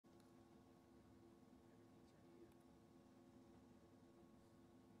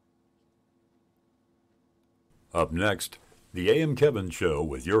Up next, the AM Kevin Show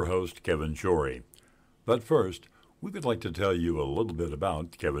with your host, Kevin Shorey. But first, we would like to tell you a little bit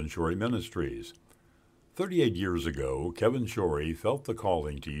about Kevin Shorey Ministries. 38 years ago, Kevin Shorey felt the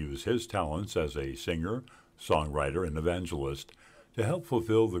calling to use his talents as a singer, songwriter, and evangelist to help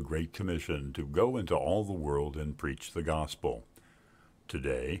fulfill the Great Commission to go into all the world and preach the gospel.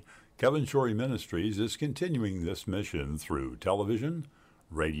 Today, Kevin Shorey Ministries is continuing this mission through television,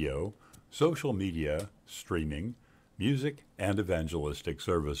 radio, social media, streaming, music, and evangelistic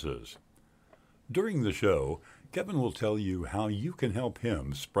services. During the show, Kevin will tell you how you can help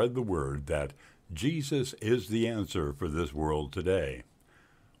him spread the word that Jesus is the answer for this world today.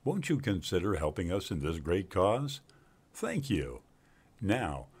 Won't you consider helping us in this great cause? Thank you.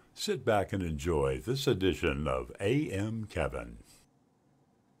 Now, sit back and enjoy this edition of AM Kevin.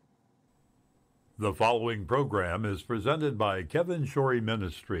 The following program is presented by Kevin Shorey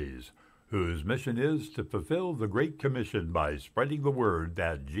Ministries, whose mission is to fulfill the Great Commission by spreading the word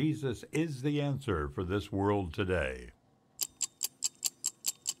that Jesus is the answer for this world today.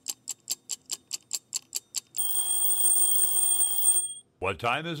 What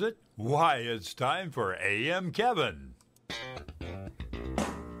time is it? Why, it's time for AM Kevin.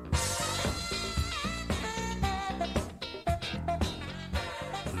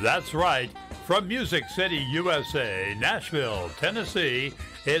 That's right. From Music City, USA, Nashville, Tennessee,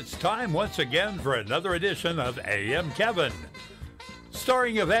 it's time once again for another edition of AM Kevin.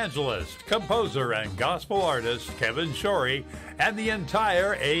 Starring evangelist, composer, and gospel artist Kevin Shorey and the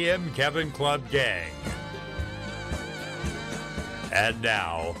entire AM Kevin Club gang. And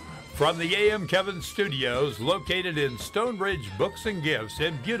now, from the AM Kevin Studios located in Stonebridge Books and Gifts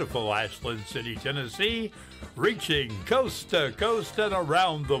in beautiful Ashland City, Tennessee, reaching coast to coast and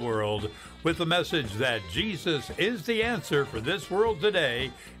around the world with the message that Jesus is the answer for this world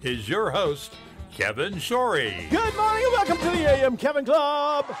today, is your host, Kevin Shorey. Good morning and welcome to the AM Kevin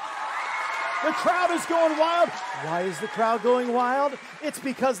Club. The crowd is going wild. Why is the crowd going wild? It's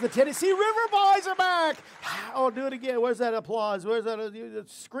because the Tennessee River Boys are back. Oh, do it again. Where's that applause? Where's that the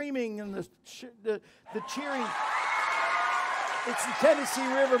screaming and the cheering? It's the Tennessee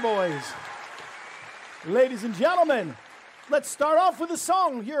River Boys. Ladies and gentlemen, let's start off with a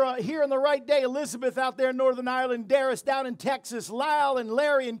song. Here on the right day, Elizabeth out there in Northern Ireland, Darius down in Texas, Lyle and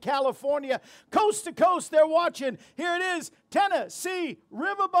Larry in California. Coast to coast, they're watching. Here it is, Tennessee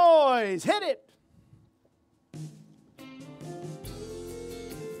River Boys. Hit it.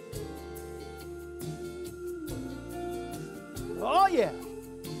 Oh, yeah.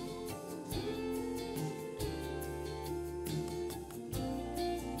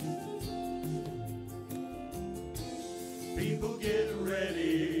 People get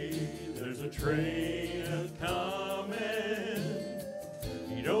ready, there's a train a-comin'.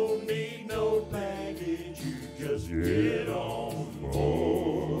 You don't need no baggage, you just get on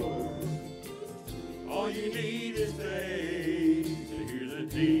board. All you need is faith to hear the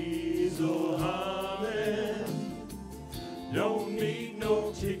diesel humming. Don't need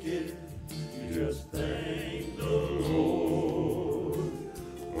no ticket, you just thank the Lord.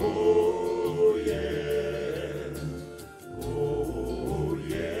 Oh, yeah.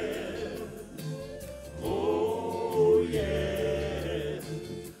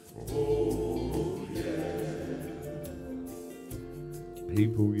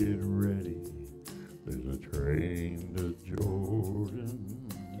 People getting ready, there's a train to Jordan.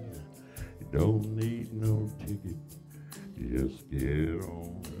 You don't need no ticket, just get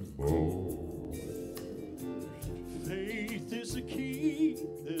on board. Faith is the key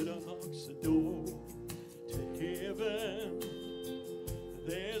that unlocks the door to heaven.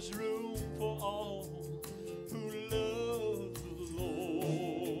 There's room for all who love the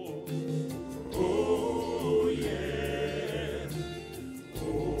Lord. Oh, yeah.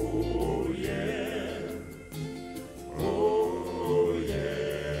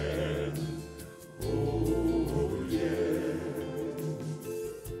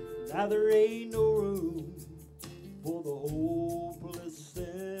 Now there ain't no room for the hopeless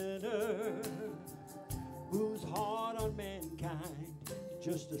sinner who's hard on mankind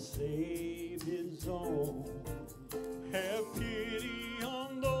just to save his own. Have pity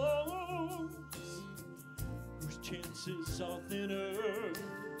on those whose chances are thinner,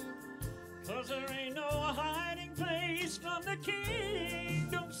 'cause there ain't no hiding place from the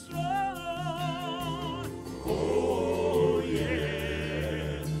kingdom's throne. Oh,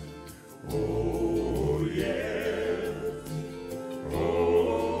 yeah. Oh, yeah.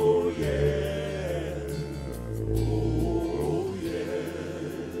 Oh, yeah. Oh, yeah.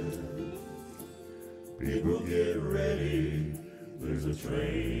 People get ready, there's a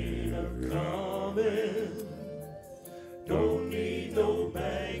train a-comin'. Don't need no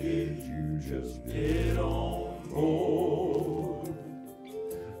baggage, you just get on board.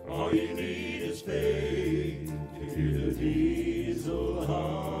 All you need is faith to hear the diesel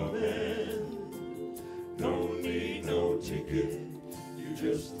humming. Don't need no ticket, you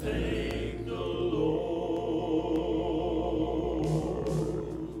just thank the Lord.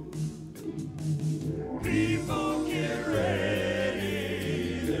 People get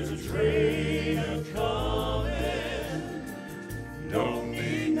ready, there's a train a-coming. Don't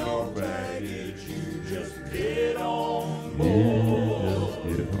need no baggage, you just get on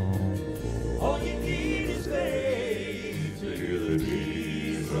board. All you need is faith to hear the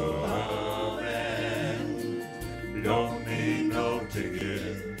diesel humming. You don't need no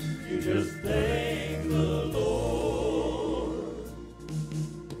ticket, you just thank the Lord.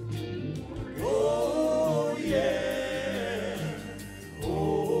 Oh yeah,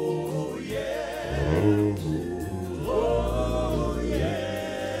 oh yeah, oh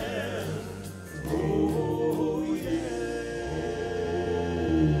yeah, oh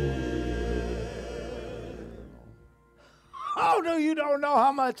Oh, no, you don't know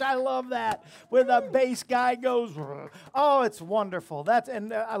how much I love that. When the bass guy goes, oh, it's wonderful.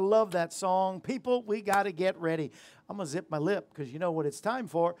 I love that song. People, we got to get ready. I'm going to zip my lip because you know what it's time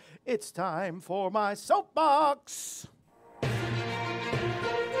for. It's time for my soapbox.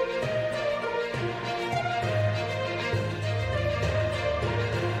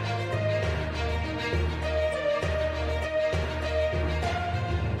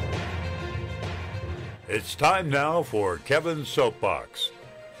 It's time now for Kevin's Soapbox.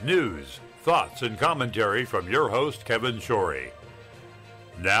 News, thoughts, and commentary from your host, Kevin Shorey.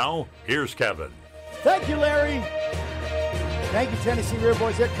 Now, here's Kevin. Thank you, Larry. Thank you, Tennessee River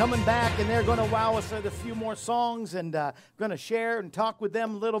Boys. They're coming back, and they're going to wow us with a few more songs, and going to share and talk with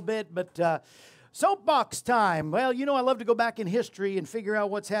them a little bit. But soapbox time. Well, you know, I love to go back in history and figure out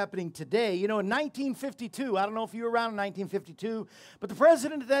what's happening today. You know, in 1952, I don't know if you were around in 1952, but the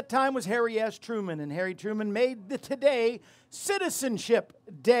president at that time was Harry S. Truman, and Harry Truman made today Citizenship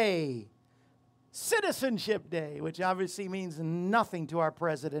Day. Citizenship Day, which obviously means nothing to our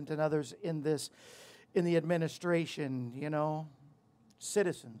president and others in the administration, you know.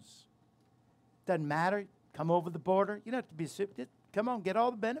 Citizens. Doesn't matter. Come over the border. You don't have to be, come on, get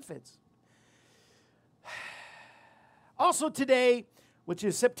all the benefits. Also today, which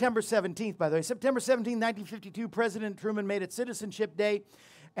is September 17th, by the way, September 17th, 1952, President Truman made it Citizenship Day.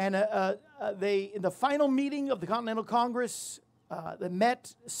 And in the final meeting of the Continental Congress, they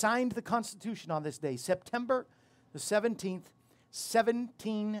met, signed the Constitution on this day, September the 17th,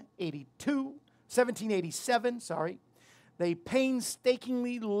 1787, sorry. They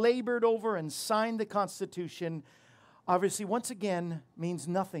painstakingly labored over and signed the Constitution. Obviously, once again, means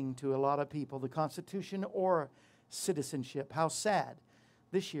nothing to a lot of people, the Constitution or citizenship. How sad.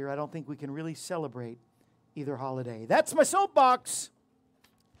 This year, I don't think we can really celebrate either holiday. That's my soapbox,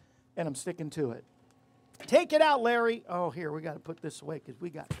 and I'm sticking to it. Take it out, Larry. Oh, here, we got to put this away because we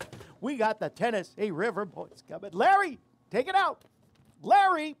got the Tennessee River Boys coming. Larry, take it out.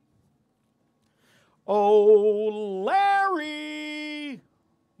 Larry. Oh, Larry.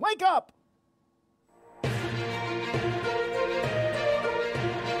 Wake up.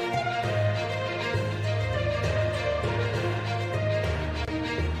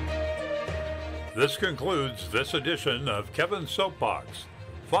 This concludes this edition of Kevin's Soapbox.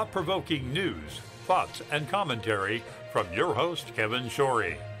 Thought-provoking news, thoughts, and commentary from your host, Kevin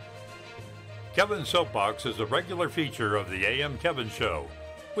Shorey. Kevin's Soapbox is a regular feature of the AM Kevin Show.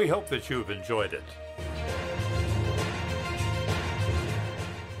 We hope that you've enjoyed it.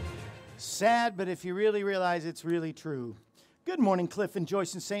 Sad, but if you really realize it's really true. Good morning, Cliff and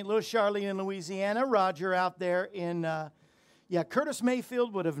Joyce in St. Louis, Charlene in Louisiana, Roger out there in, Curtis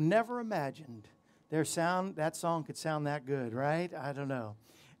Mayfield would have never imagined that song could sound that good, right? I don't know.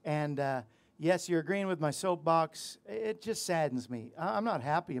 And yes, you're agreeing with my soapbox. It just saddens me. I'm not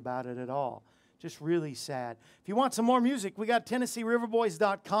happy about it at all. Just really sad. If you want some more music, we got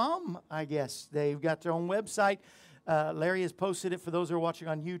TennesseeRiverBoys.com, I guess. They've got their own website. Larry has posted it for those who are watching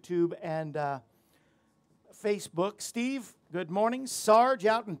on YouTube and Facebook. Steve, good morning. Sarge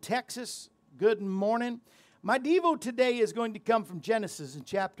out in Texas, good morning. My Devo today is going to come from Genesis in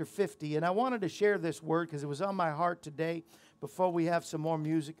chapter 50, and I wanted to share this word because it was on my heart today before we have some more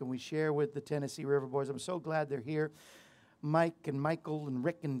music and we share with the Tennessee River Boys. I'm so glad they're here. Mike and Michael and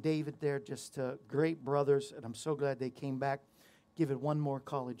Rick and David, they're just great brothers, and I'm so glad they came back. Give it one more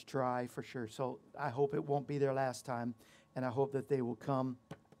college try for sure. So I hope it won't be their last time, and I hope that they will come.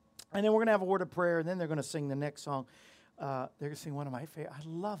 And then we're going to have a word of prayer, and then they're going to sing the next song. They're going to sing one of my favorite. I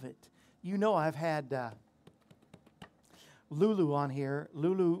love it. You know, I've had Lulu on here.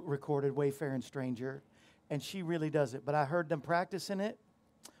 Lulu recorded Wayfaring Stranger, and she really does it. But I heard them practicing it.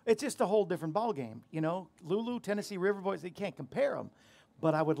 It's just a whole different ballgame, you know. Lulu, Tennessee River Boys, they can't compare them.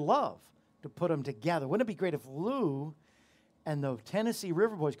 But I would love to put them together. Wouldn't it be great if Lou and the Tennessee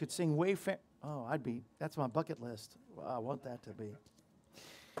River Boys could sing Wayfaring? Oh, that's my bucket list. I want that to be.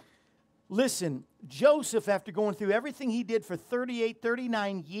 Listen, Joseph, after going through everything he did for 38,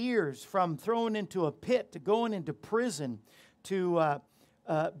 39 years, from thrown into a pit to going into prison to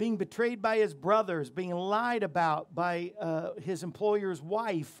being betrayed by his brothers, being lied about by his employer's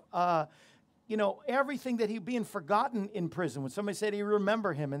wife, everything that he being forgotten in prison. When somebody said he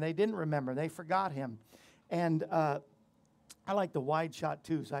remember him and they didn't remember, they forgot him. And I like the wide shot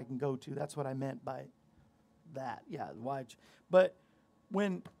too, so I can go to. That's what I meant by that. Yeah, wide. But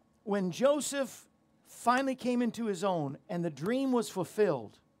when Joseph finally came into his own and the dream was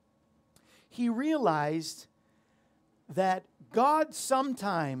fulfilled, he realized that God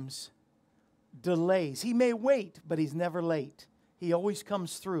sometimes delays. He may wait, but he's never late. He always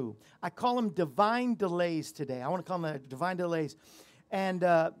comes through. I call them divine delays today. I want to call them divine delays. And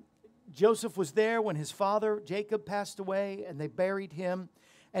Joseph was there when his father, Jacob, passed away, and they buried him.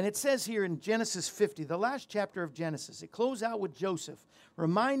 And it says here in Genesis 50, the last chapter of Genesis, it closed out with Joseph,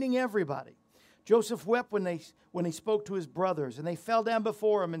 reminding everybody. Joseph wept when he spoke to his brothers, and they fell down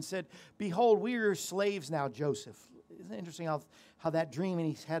before him and said, "Behold, we are your slaves now, Joseph." Isn't it interesting how that dream, and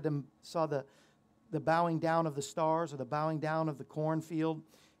he had them, saw the bowing down of the stars or the bowing down of the cornfield.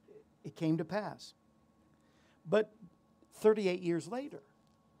 It came to pass. But 38 years later,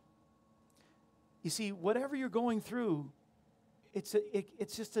 you see, whatever you're going through, it's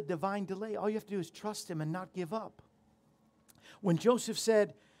just a divine delay. All you have to do is trust him and not give up. When Joseph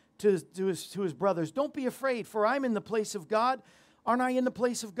said to his brothers, "Don't be afraid, for I'm in the place of God." Aren't I in the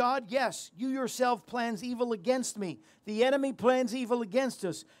place of God? Yes, you yourself plans evil against me. The enemy plans evil against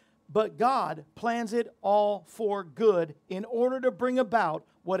us. But God plans it all for good in order to bring about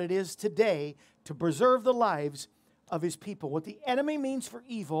what it is today, to preserve the lives of his people. What the enemy means for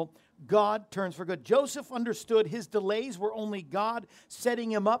evil, God turns for good. Joseph understood his delays were only God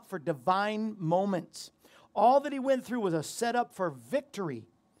setting him up for divine moments. All that he went through was a setup for victory.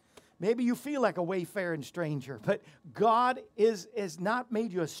 Maybe you feel like a wayfaring stranger, but God has not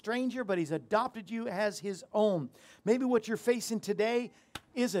made you a stranger, but he's adopted you as his own. Maybe what you're facing today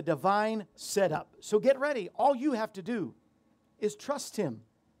is a divine setup. So get ready. All you have to do is trust him.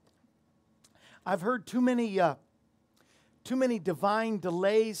 I've heard too many divine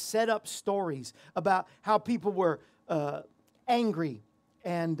delays, setup stories about how people were angry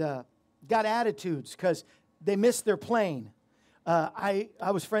and got attitudes because they missed their plane.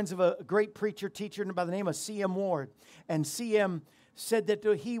 I was friends of a great preacher, teacher by the name of C.M. Ward. And C.M. said that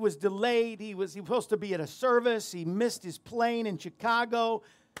he was delayed. He was supposed to be at a service. He missed his plane in Chicago.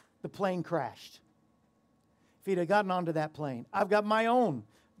 The plane crashed. If he'd have gotten onto that plane, I've got my own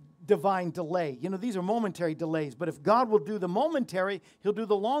divine delay. You know, these are momentary delays. But if God will do the momentary, he'll do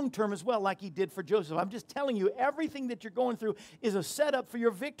the long term as well, like he did for Joseph. I'm just telling you, everything that you're going through is a setup for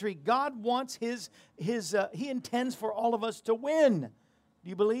your victory. God wants he intends for all of us to win. Do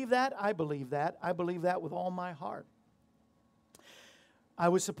you believe that? I believe that. I believe that with all my heart. I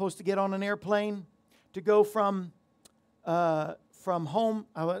was supposed to get on an airplane to go from home.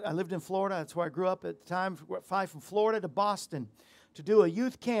 I lived in Florida. That's where I grew up at the time. Fly from Florida to Boston to do a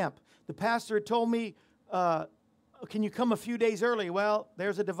youth camp. The pastor had told me, can you come a few days early? Well,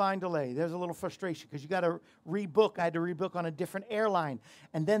 there's a divine delay. There's a little frustration because you got to rebook. I had to rebook on a different airline.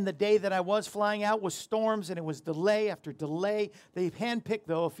 And then the day that I was flying out was storms, and it was delay after delay. They handpicked,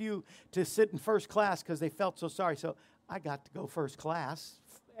 though, a few to sit in first class because they felt so sorry. So I got to go first class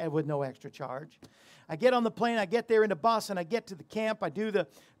with no extra charge. I get on the plane, I get there into Boston, I get to the camp, I do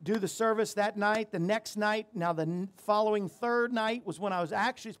the service that night. The next night, now the following third night was when I was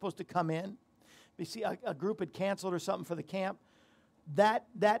actually supposed to come in. You see, a group had canceled or something for the camp. That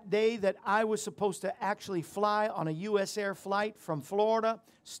day that I was supposed to actually fly on a U.S. Air flight from Florida,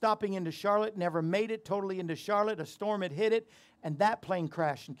 stopping into Charlotte, never made it totally into Charlotte. A storm had hit it, and that plane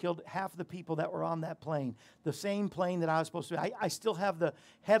crashed and killed half the people that were on that plane. The same plane that I was supposed to. I still have the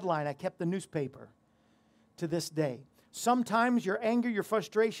headline. I kept the newspaper to this day. Sometimes your anger, your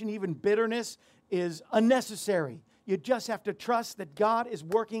frustration, even bitterness is unnecessary. You just have to trust that God is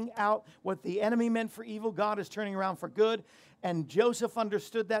working out what the enemy meant for evil. God is turning around for good. And Joseph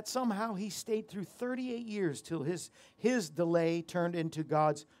understood that. Somehow he stayed through 38 years till his delay turned into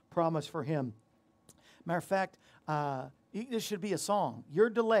God's promise for him. Matter of fact, this should be a song. Your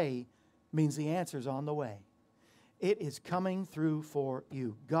delay means the answer's on the way. It is coming through for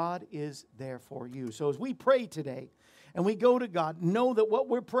you. God is there for you. So as we pray today, and we go to God, know that what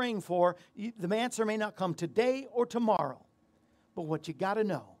we're praying for, the answer may not come today or tomorrow. But what you got to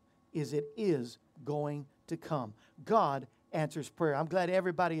know is it is going to come. God answers prayer. I'm glad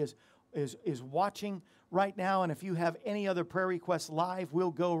everybody is watching right now, and if you have any other prayer requests live,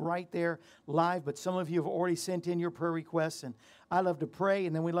 we'll go right there live. But some of you have already sent in your prayer requests, and I love to pray,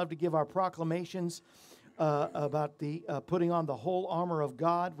 and then we love to give our proclamations about the putting on the whole armor of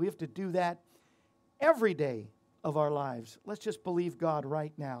God. We have to do that every day of our lives. Let's just believe God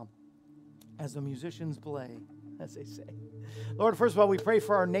right now as the musicians play, as they say. Lord, first of all, we pray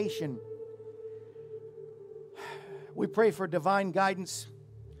for our nation. We pray for divine guidance.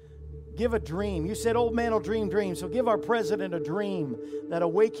 Give a dream. You said old man will dream dreams, so give our president a dream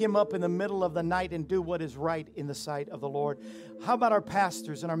that'll wake him up in the middle of the night and do what is right in the sight of the Lord. How about our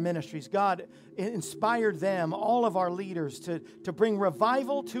pastors and our ministries? God, inspired them, all of our leaders, to bring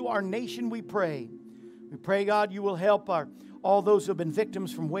revival to our nation, we pray. We pray, God, you will help all those who have been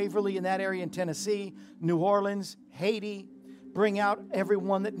victims from Waverly in that area in Tennessee, New Orleans, Haiti. Bring out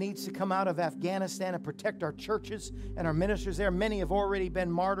everyone that needs to come out of Afghanistan and protect our churches and our ministers there. Many have already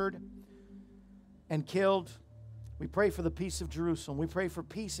been martyred and killed. We pray for the peace of Jerusalem. We pray for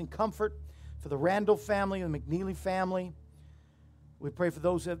peace and comfort for the Randall family and the McNeely family. We pray for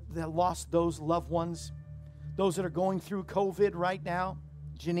those that lost those loved ones, those that are going through COVID right now.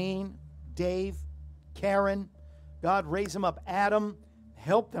 Janine, Dave, Karen, God, raise them up. Adam,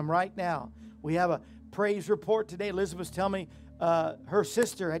 help them right now. We have a praise report today. Elizabeth's telling me her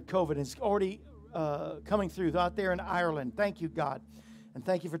sister had COVID and it's already coming through out there in Ireland. Thank you, God. And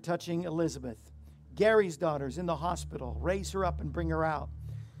thank you for touching Elizabeth. Gary's daughter's in the hospital. Raise her up and bring her out.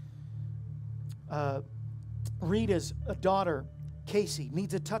 Rita's daughter, Casey,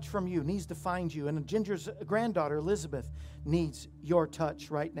 needs a touch from you, needs to find you. And Ginger's granddaughter, Elizabeth, needs your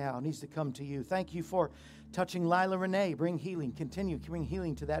touch right now, needs to come to you. Thank you for touching Lila Renee. Bring healing. Continue to bring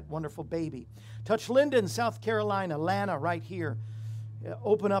healing to that wonderful baby. Touch Linda in South Carolina. Lana right here.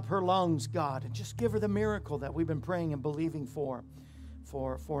 Open up her lungs, God, and just give her the miracle that we've been praying and believing for.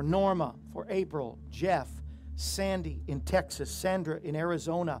 For Norma, for April, Jeff, Sandy in Texas, Sandra in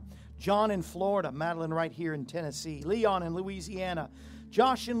Arizona, John in Florida, Madeline right here in Tennessee, Leon in Louisiana,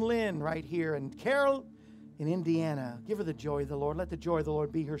 Josh and Lynn right here, and Carol in Indiana. Give her the joy of the Lord. Let the joy of the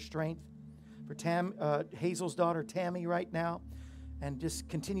Lord be her strength. For Hazel's daughter, Tammy, right now, and just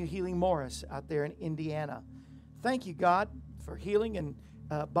continue healing Morris out there in Indiana. Thank you, God, for healing and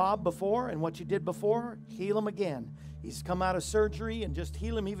Bob before and what you did before. Heal him again. He's come out of surgery, and just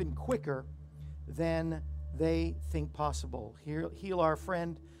heal him even quicker than they think possible. Heal our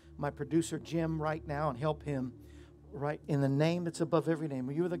friend, my producer Jim, right now, and help him right in the name that's above every name.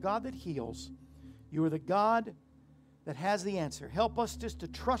 You are the God that heals. You are the God that has the answer. Help us just to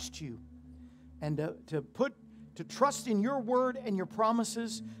trust you and to trust in your word and your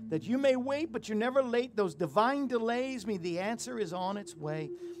promises, that you may wait, but you're never late. Those divine delays mean the answer is on its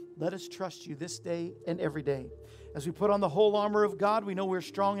way. Let us trust you this day and every day. As we put on the whole armor of God, we know we're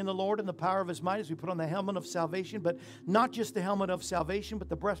strong in the Lord and the power of his might. As we put on the helmet of salvation, but not just the helmet of salvation, but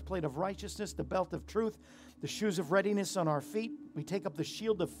the breastplate of righteousness, the belt of truth, the shoes of readiness on our feet. We take up the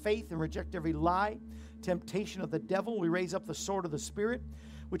shield of faith and reject every lie, temptation of the devil. We raise up the sword of the Spirit,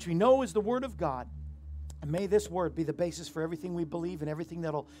 which we know is the word of God. And may this word be the basis for everything we believe and everything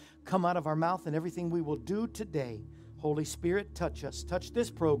that'll come out of our mouth and everything we will do today. Holy Spirit, touch us. Touch this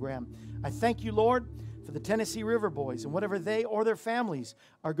program. I thank you, Lord, for the Tennessee River Boys and whatever they or their families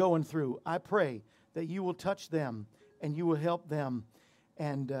are going through. I pray that you will touch them and you will help them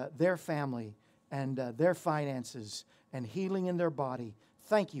and their family and their finances and healing in their body.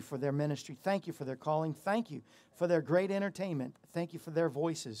 Thank you for their ministry. Thank you for their calling. Thank you for their great entertainment. Thank you for their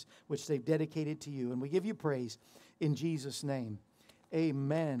voices, which they've dedicated to you. And we give you praise in Jesus' name.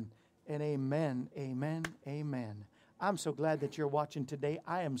 Amen and amen, amen, amen. I'm so glad that you're watching today.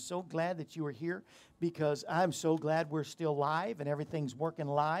 I am so glad that you are here, because I'm so glad we're still live and everything's working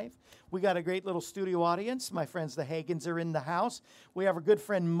live. We got a great little studio audience. My friends, the Hagans, are in the house. We have our good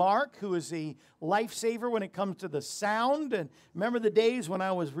friend Mark, who is a lifesaver when it comes to the sound. And remember the days when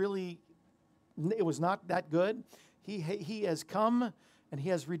it was not that good? He has come and he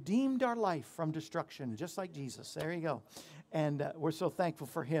has redeemed our life from destruction, just like Jesus. There you go. And we're so thankful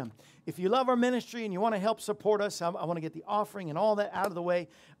for him. If you love our ministry and you want to help support us, I want to get the offering and all that out of the way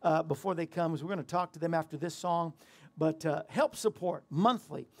before they come. So we're going to talk to them after this song. But help support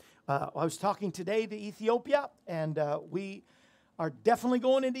monthly. I was talking today to Ethiopia, and we are definitely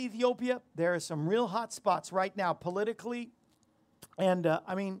going into Ethiopia. There are some real hot spots right now politically. And,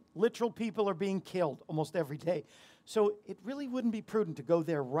 literal people are being killed almost every day. So it really wouldn't be prudent to go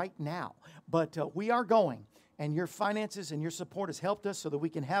there right now. But we are going. and your finances and your support has helped us so that we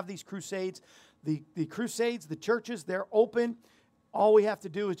can have these crusades. The crusades, the churches, they're open. All we have to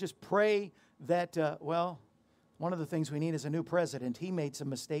do is just pray that, one of the things we need is a new president. He made some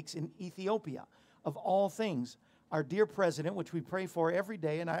mistakes in Ethiopia, of all things. Our dear president, which we pray for every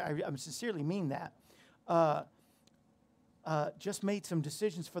day, and I sincerely mean that, just made some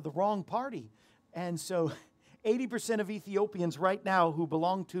decisions for the wrong party. And so 80% of Ethiopians right now who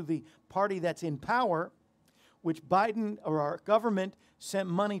belong to the party that's in power, which Biden or our government sent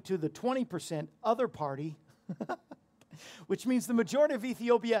money to the 20% other party, which means the majority of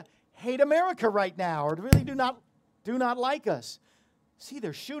Ethiopia hate America right now, or really do not like us. See,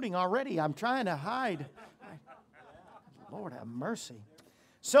 they're shooting already. I'm trying to hide. Lord have mercy.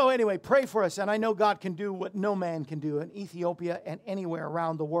 So anyway, pray for us, and I know God can do what no man can do in Ethiopia and anywhere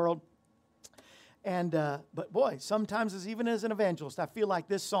around the world. And but boy, sometimes even as an evangelist, I feel like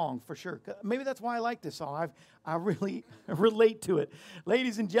this song for sure. Maybe that's why I like this song. I really relate to it.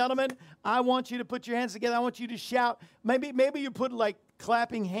 Ladies and gentlemen, I want you to put your hands together. I want you to shout. Maybe you put like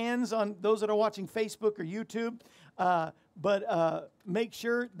clapping hands on those that are watching Facebook or YouTube. But make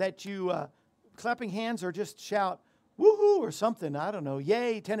sure that you clapping hands or just shout woohoo or something. I don't know.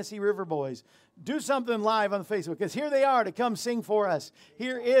 Yay, Tennessee River Boys. Do something live on Facebook, because here they are to come sing for us.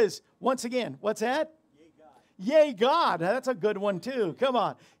 Here is, once again, what's that? Yay, God. That's a good one, too. Come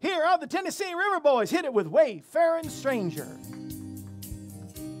on. Here are the Tennessee River Boys. Hit it with Wayfaring Stranger.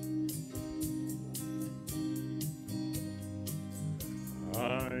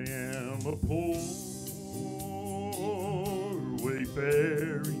 I am a poor,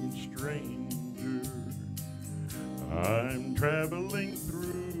 wayfaring stranger. I'm traveling through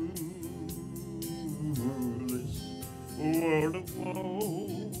this world of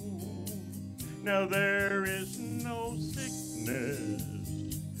woe. Now there is no sickness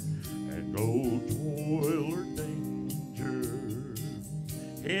and no toil or danger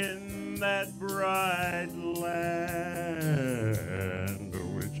in that bright land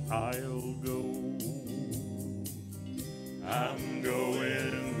which I'll go. I'm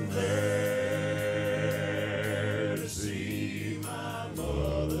going there to see my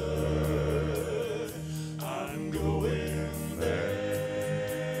mother. I'm going there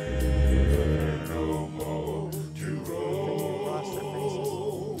no more to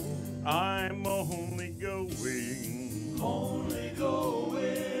roam. I'm only going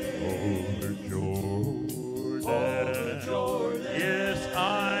over Jordan. Yes,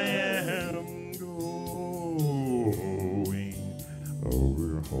 I am going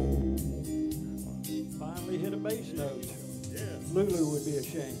over home. Finally hit a bass note. Yeah. Lulu would be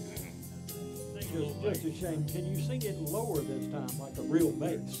ashamed. Just ashamed. Can you sing it lower this time, like a real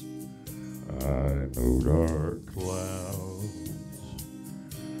bass? I know dark clouds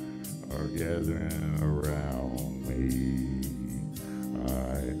are gathering around me. I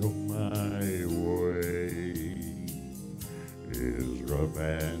know my way is rough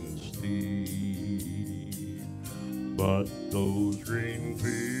and steep, but those green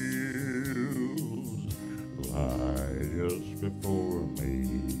fields lie just before me,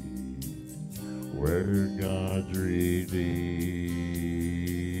 where God's redeemed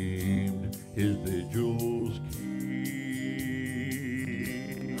his vigils keep.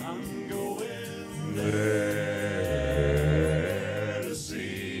 I'm going there to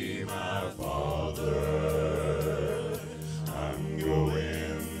see my Father. I'm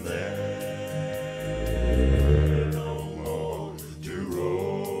going there no more to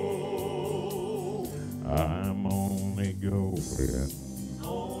roam. I'm only going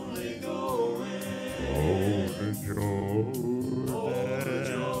over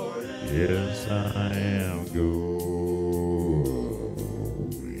Jordan. Yes, I am going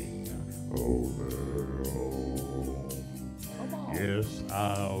over home. Yes,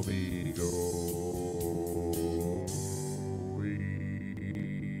 I'll be going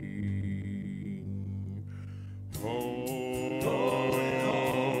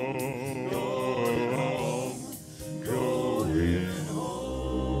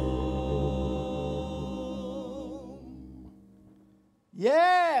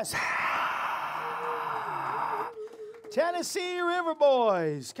Yes. Tennessee River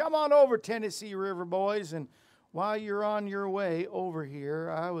Boys. Come on over, Tennessee River Boys. And while you're on your way over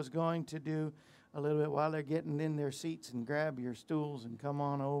here, I was going to do a little bit while they're getting in their seats, and grab your stools and come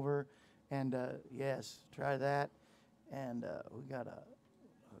on over. And yes, try that. And we got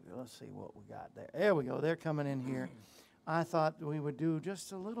let's see what we got there. There we go. They're coming in here. I thought we would do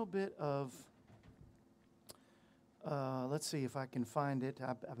just a little bit of, let's see if I can find it.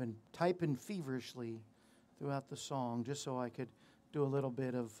 I've been typing feverishly throughout the song just so I could do a little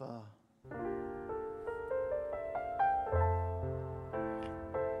bit of,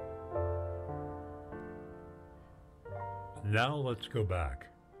 Now let's go back.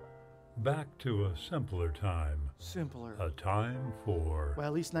 Back to a simpler time. Simpler. A time for Well,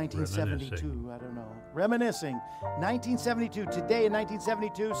 at least 1972. reminiscing. I don't know. Reminiscing. 1972. Today in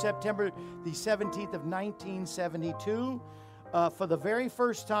 1972, September the 17th of 1972. For the very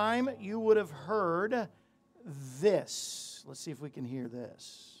first time, you would have heard this. Let's see if we can hear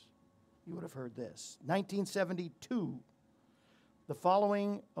this. You would have heard this. 1972. The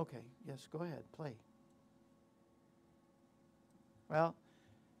following. Okay. Yes. Go ahead. Play. Well,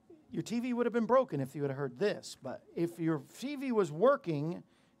 your TV would have been broken if you would have heard this, but if your TV was working,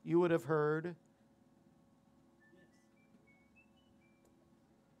 you would have heard.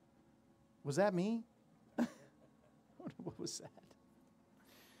 Was that me? What was that?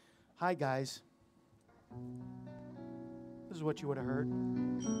 Hi, guys. This is what you would have heard.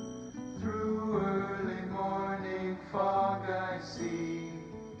 Through early morning fog I see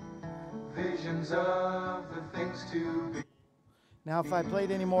visions of the things to be. Now, if I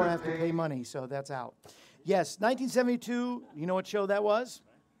played any more, I have to pay money, so that's out. Yes, 1972, you know what show that was?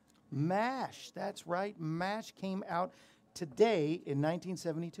 MASH. That's right. MASH came out today in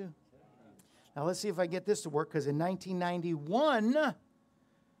 1972. Now, let's see if I get this to work, because in 1991,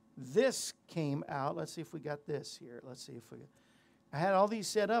 this came out. Let's see if we got this here. Let's see if we... I had all these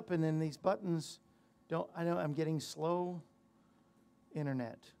set up, and then these buttons don't... I know I'm getting slow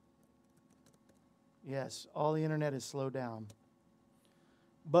internet. Yes, all the internet is slowed down.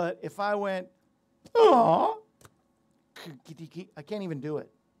 But if I went, oh, I can't even do it.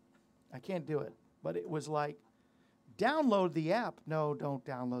 I can't do it. But it was like, download the app. No, don't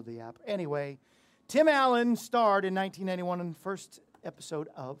download the app. Anyway, Tim Allen starred in 1991 in the first episode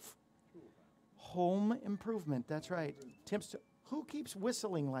of Home Improvement. That's right. Who keeps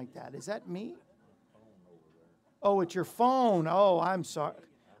whistling like that? Is that me? Oh, it's your phone. Oh, I'm sorry.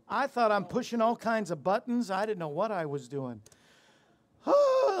 I thought I'm pushing all kinds of buttons. I didn't know what I was doing.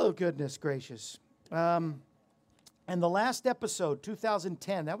 Oh, goodness gracious. And the last episode,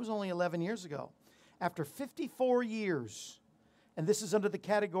 2010, that was only 11 years ago. After 54 years, and this is under the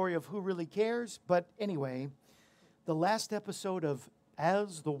category of Who Really Cares, but anyway, the last episode of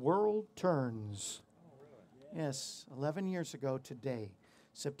As the World Turns. Yes, 11 years ago today,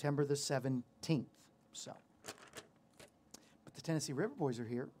 September the 17th. So, but the Tennessee River Boys are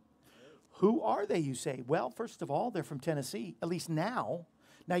here. Who are they, you say? Well, first of all, they're from Tennessee, at least now.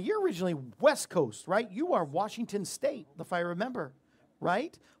 Now, you're originally West Coast, right? You are Washington State, if I remember,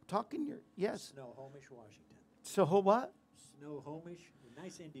 right? Yes. Snohomish, Washington. So, what? Snohomish,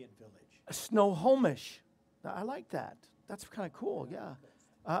 nice Indian village. Snohomish. I like that. That's kind of cool, yeah.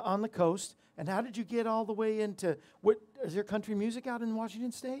 On the coast. And how did you get all the way into, is there country music out in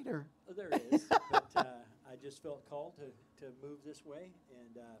Washington State? Or? There is, but I just felt called to move this way,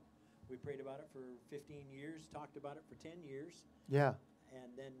 and we prayed about it for 15 years, talked about it for 10 years. Yeah.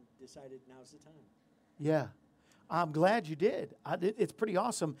 And then decided now's the time. Yeah. I'm glad you did. It's pretty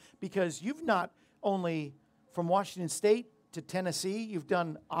awesome because you've not only from Washington State to Tennessee, you've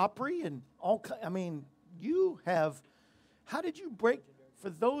done Opry and you have, how did you break, for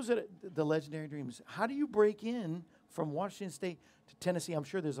those that, the Legendary Dreams, how do you break in from Washington State to Tennessee? I'm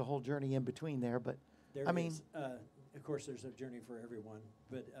sure there's a whole journey in between there, but There is. Of course, there's a journey for everyone,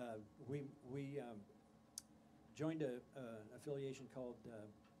 but we joined a affiliation called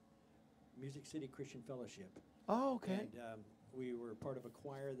Music City Christian Fellowship. Oh, okay. And we were part of a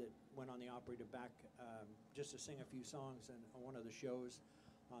choir that went on the Opry to back just to sing a few songs on one of the shows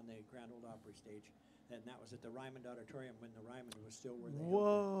on the Grand Ole Opry stage. And that was at the Ryman Auditorium when the Ryman was still where they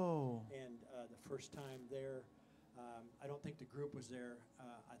Whoa. held it. And the first time there, I don't think the group was there.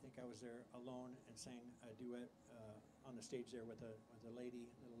 I think I was there alone and sang a duet on the stage there with a little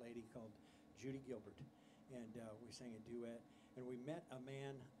lady called Judy Gilbert. And we sang a duet. And we met a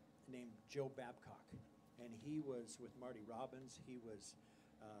man named Joe Babcock. And he was with Marty Robbins. He was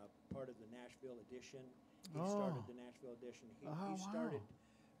part of the Nashville edition. He started the Nashville edition. He started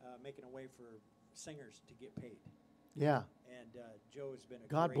making a way for singers to get paid. Yeah. And Joe has been a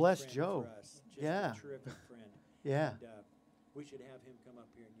God great bless friend Joe. for us. Just Yeah. a terrific friend. Yeah. And we should have him come up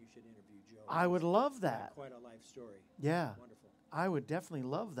here and you should interview Joe. I would love He's got that. Quite a life story. Yeah. Wonderful. I would definitely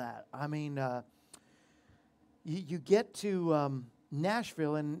love that. I mean, you get to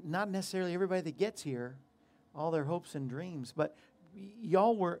Nashville, and not necessarily everybody that gets here, all their hopes and dreams, but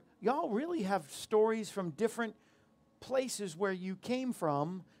y'all really have stories from different places where you came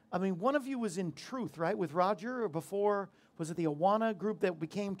from. I mean, one of you was in Truth, right, with Roger, or before, was it the Awana group that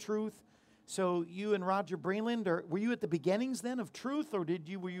became Truth? So you and Roger Breland, or were you at the beginnings then of Truth, or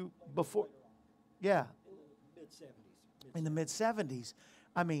were you before? Yeah. Mid-70s. In the mid-70s.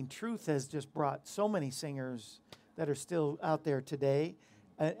 I mean, Truth has just brought so many singers. that are still out there today.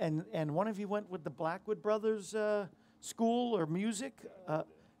 And one of you went with the Blackwood Brothers school or music.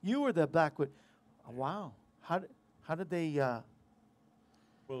 You were the Blackwood. Wow. How did they?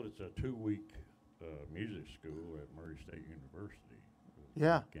 Well, it's a 2-week music school at Murray State University.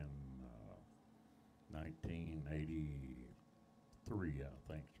 Yeah. Back in 1983,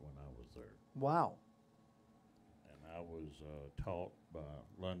 I think, is when I was there. Wow. And I was taught by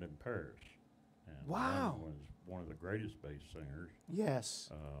London Paris. And Wow. London was one of the greatest bass singers Yes.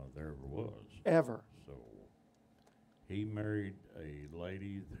 there ever was. Ever. So he married a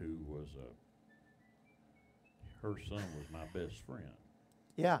lady who was her son was my best friend.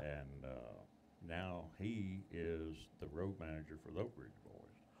 Yeah. And now he is the road manager for the Oak Ridge Boys.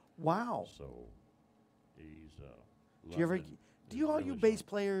 Wow. So he's Do you ever? London Do you is all really you bass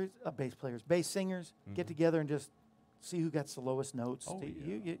something. players, bass singers get Mhm. together and just see who gets the lowest notes? Oh, Do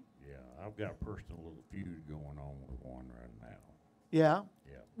yeah. you- Yeah, I've got a personal little feud going on with one right now. yeah.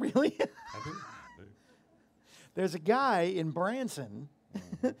 Yeah, Really? I do. There's a guy in Branson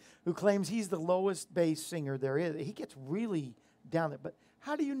who claims he's the lowest bass singer there is. He gets really down there. But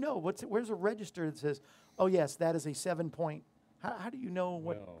how do you know? Where's a register that says, "Oh yes, that is a 7-point"? How do you know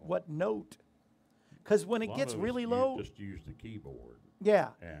Well, what note? Because when A it lot gets of us really low, just use the keyboard.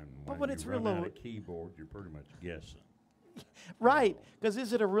 yeah, And But when when you it's run real out low- of keyboard, you're pretty much guessing. right. Because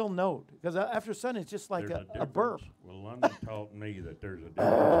is it a real note? Because after sun, it's just like There's a burp. difference. Well, London taught me that there's a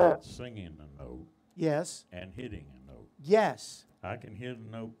difference in singing a note Yes. and hitting a note. Yes. I can hit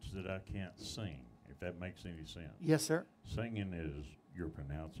notes that I can't sing, if that makes any sense. Yes, sir. Singing is you're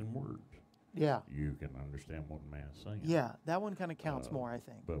pronouncing words. Yeah. You can understand what a man's saying. Yeah. That one kind of counts Uh, more, I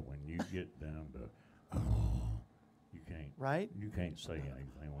think. But when you get down to, Right? you can't say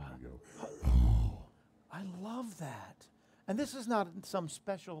anything when you go. I love that. And this is not some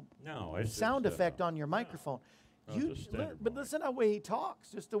special No, it's sound just, effect on your microphone. No, You, it's a standard but mic. listen to the way he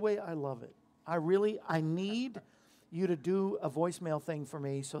talks, just the way I love it. I need you to do a voicemail thing for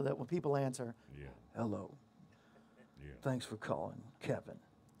me so that when people answer, Yeah, hello, yeah, thanks for calling, Kevin.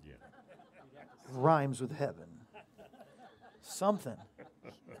 yeah. Rhymes with heaven. Something.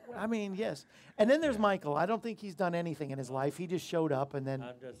 I mean, yes. And then there's Michael. I don't think he's done anything in his life. He just showed up and then.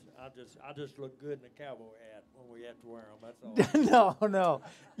 I just look good in a cowboy hat when we have to wear them. That's all. No.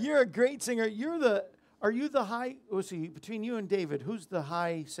 You're a great singer. Are you the high? Let's see. Between you and David, who's the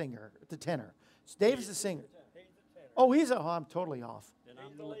high singer, the tenor? So David's the singer. Oh, I'm totally off. And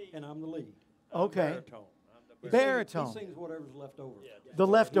I'm the lead. Okay. Baritone. I'm the Baritone. He sings whatever's left over. The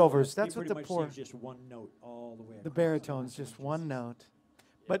leftovers. He That's what pretty the much poor. sings just one note all the way. The across. baritone's just one note.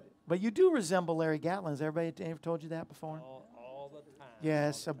 But you do resemble Larry Gatlin. Has everybody ever told you that before? all the time.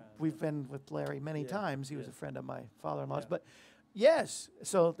 Yes, all the time. we've been with Larry many Yeah, times. He was yeah. a friend of my father-in-law's. Yeah. But yes,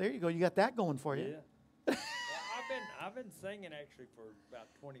 so there you go. You got that going for you. Yeah. Well, I've been singing actually for about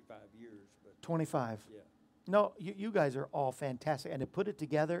 25 years, but 25. yeah. No, you guys are all fantastic. And to put it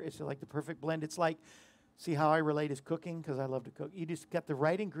together, it's like the perfect blend. It's like, see how I relate is cooking because I love to cook. You just got the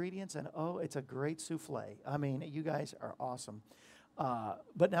right ingredients, and it's a great souffle. I mean, you guys are awesome.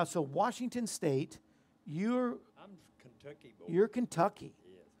 But now, so Washington State, you're I'm Kentucky boy. Kentucky.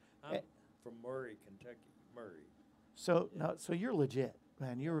 Yes. I'm Eh. from Murray, Kentucky. Murray. So now, so you're legit,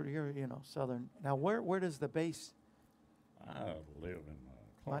 man. You're Southern. Now, where does the base? I live in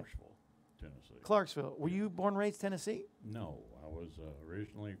Clarksville, Tennessee. Clarksville. Were you born and raised Tennessee? No, I was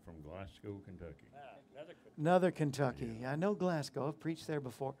originally from Glasgow, Kentucky. Another Kentucky. I know Glasgow. I've preached there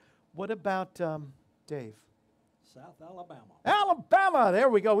before. What about Dave? South Alabama. Alabama. There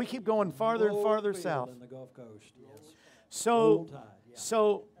we go. We keep going farther and farther Mobile south. in the Gulf Coast. Yes. So, Roll Tide, yeah.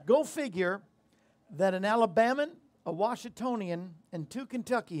 so go figure that an Alabaman, a Washingtonian, and 2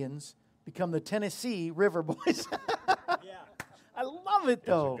 Kentuckians become the Tennessee River Boys. Yeah. I love it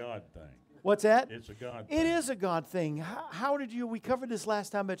though. It's a God thing. What's that? It's a God It thing. is a God thing. How did you? We covered this last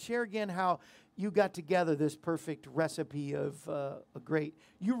time, but share again how you got together this perfect recipe of a great.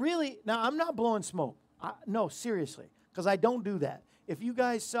 You really now. I'm not blowing smoke. No, seriously, because I don't do that. If you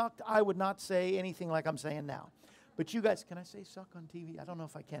guys sucked, I would not say anything like I'm saying now. But you guys, can I say suck on TV? I don't know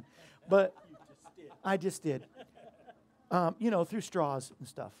if I can, but I just did. Through straws and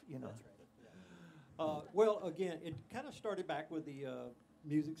stuff. Well, again, it kind of started back with the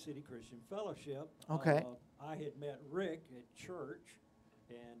Music City Christian Fellowship. Okay. I had met Rick at church,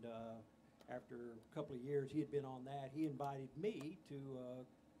 and after a couple of years he had been on that, he invited me to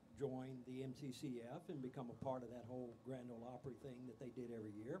join the MCCF and become a part of that whole Grand Ole Opry thing that they did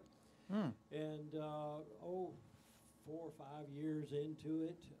every year. And 4 or 5 years into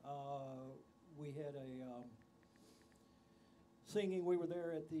it, we had a singing. We were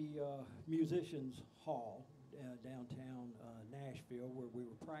there at the Musicians Hall downtown Nashville where we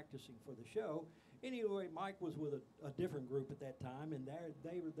were practicing for the show. Anyway, Mike was with a different group at that time, and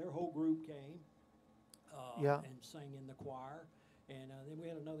their whole group came and sang in the choir. And then we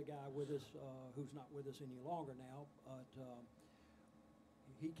had another guy with us who's not with us any longer now, but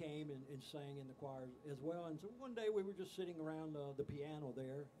he came and sang in the choir as well. And so one day we were just sitting around the piano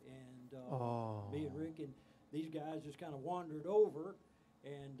there, and me and Rick and these guys just kind of wandered over,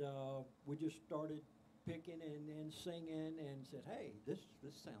 and we just started picking and singing and said, hey, this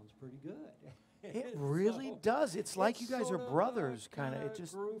sounds pretty good. It really does. It's like you guys are sort of, brothers, kind of. It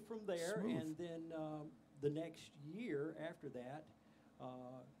just grew from there, smooth. and then the next year after that,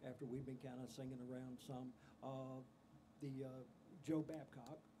 after we've been kind of singing around some, the Joe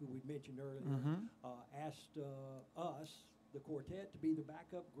Babcock, who we mentioned earlier, asked us, the quartet, to be the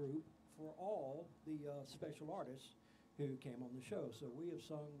backup group for all the special artists who came on the show. So we have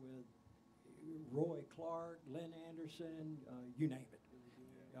sung with Roy Clark, Lynn Anderson, you name it.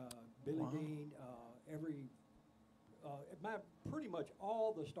 Billy Dean, pretty much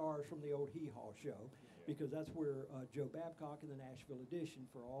all the stars from the old Hee Haw show, because that's where Joe Babcock and the Nashville edition,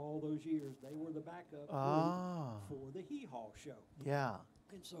 for all those years, they were the backup group for the Hee Haw show. Yeah.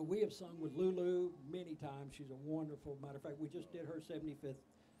 And so we have sung with Lulu many times. She's a wonderful, matter of fact, we just did her 75th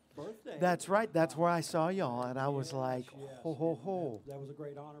birthday. That's right. That's where I saw y'all, and I was like, ho, ho, ho. That was a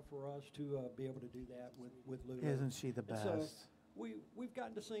great honor for us to be able to do that with Lulu. Isn't she the best? And so we've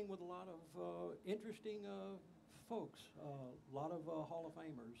gotten to sing with a lot of interesting folks, a lot of Hall of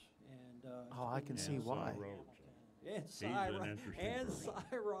Famers. And I can see why. And Cy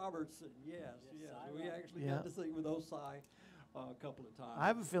Robertson, yes. We actually got to sing with those Cy a couple of times. I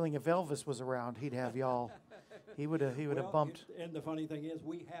have a feeling if Elvis was around, he'd have y'all. He would have bumped. And the funny thing is,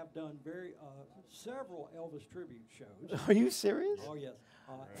 we have done several Elvis tribute shows. Are you serious? Oh yes.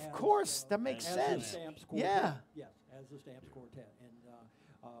 Of course, that makes sense. The Stamps Quartet. Yeah. Yes, as the Stamps Quartet, and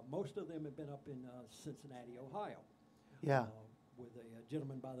most of them have been up in Cincinnati, Ohio. Yeah. With a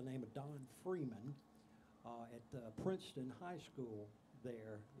gentleman by the name of Don Freeman at Princeton High School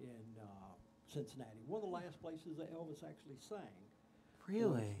there in Cincinnati. One of the last places that Elvis actually sang.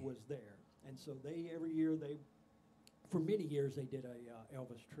 Really? Was there. And so every year, for many years, they did a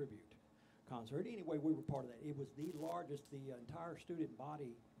Elvis tribute concert. Anyway, we were part of that. It was the largest, the entire student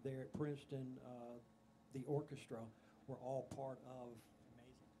body there at Princeton, the orchestra, were all part of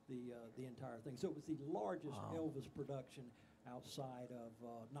the entire thing. So it was the largest Elvis production outside of,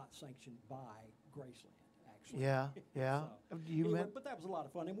 not sanctioned by Graceland, actually. Yeah, yeah. So, anyway, but that was a lot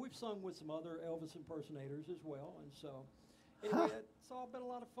of fun. And we've sung with some other Elvis impersonators as well. And so, anyway, it's all been a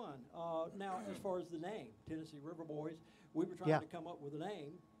lot of fun. Now, as far as the name, Tennessee River Boys, we were trying to come up with a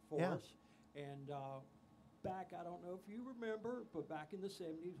name for us. And back, I don't know if you remember, but back in the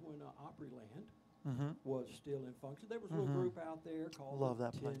 70s when Opryland was still in function, there was a little group out there called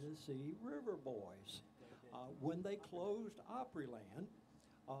the Tennessee River Boys. When they closed Opryland,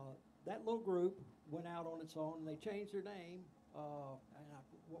 that little group went out on its own, and they changed their name.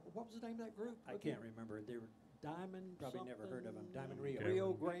 What was the name of that group? I can't remember. They were Diamond. Probably never heard of them. Diamond Rio.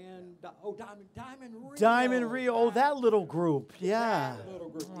 Rio Grande. Diamond Rio. Diamond Rio. Oh, that little group. Yeah. That little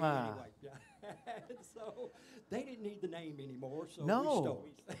group. Anyway, so they didn't need the name anymore. So we stole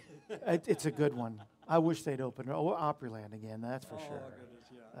it. It's a good one. I wish they'd open Opryland again. That's for sure.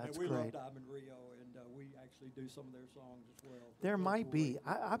 Goodness, yeah. That's and we great. love Diamond Rio, and we actually do some of their songs as well. There might be.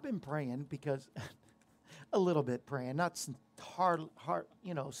 I've been praying because. A little bit praying, not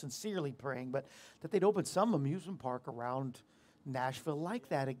sincerely praying, but that they'd open some amusement park around Nashville like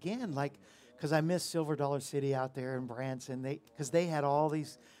that again, because I miss Silver Dollar City out there in Branson. Because they had all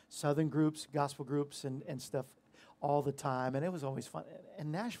these Southern groups, gospel groups, and stuff all the time, and it was always fun.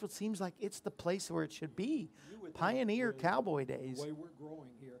 And Nashville seems like it's the place where it should be. Pioneer cowboy days. The way we're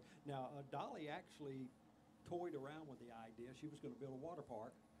growing here now, Dolly actually toyed around with the idea. She was going to build a water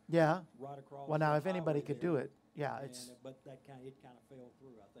park. Yeah. Right across. Well, now if anybody could do it, it's. But it kind of fell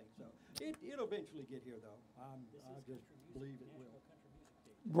through, I think. So it'll eventually get here, though. I just believe it will.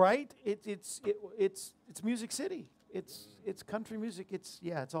 Right. It's Music City. It's country music. It's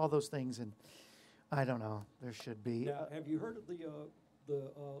all those things, and I don't know. There should be. Now, have you heard of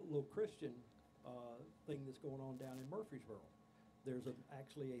the little Christian thing that's going on down in Murfreesboro? There's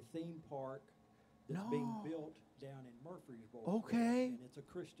actually a theme park that's being built down in Murfreesboro. Okay. And it's a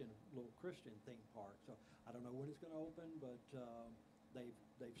little Christian theme park. So I don't know when it's going to open, but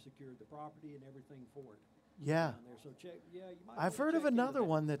they've secured the property and everything for it. Yeah. Down there. So check. Yeah, you might. I've heard of another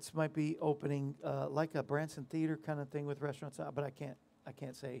one that's might be opening, like a Branson Theater kind of thing with restaurants, but I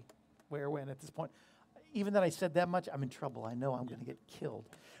can't say where, when at this point. Even that I said that much, I'm in trouble. I know I'm going to get killed.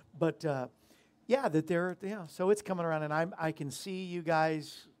 But yeah, that they're, yeah, so it's coming around, and I can see you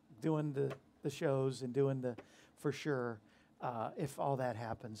guys doing the shows and doing the, for sure, if all that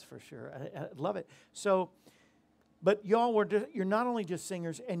happens, for sure. I love it. So, but y'all you're not only just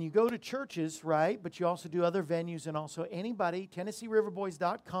singers, and you go to churches, right? But you also do other venues, and also anybody,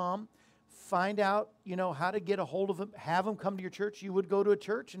 TennesseeRiverboys.com. Find out, how to get a hold of them. Have them come to your church. You would go to a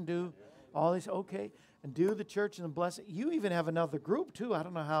church and do all these, okay, and do the church and bless it. You even have another group too. I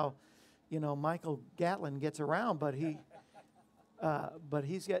don't know how, Michael Gatlin gets around, but he's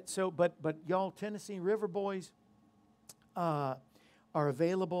got but y'all Tennessee River Boys are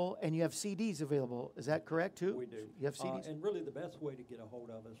available, and you have CDs available. Is that correct too? We do. You have CDs. And really, the best way to get a hold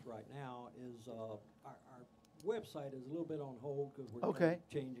of us right now is our website is a little bit on hold because we're Okay.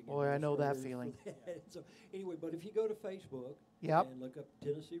 changing. Boy, I know that administrators feeling. for that. So anyway, but if you go to Facebook Yep. and look up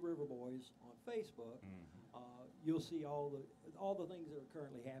Tennessee River Boys on Facebook, you'll see all the things that are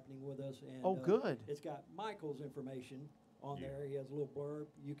currently happening with us. And Oh, good. It's got Michael's information on there. He has a little blurb.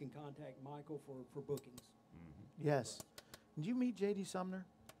 You can contact Michael for bookings. Yes. Did you meet J.D. Sumner?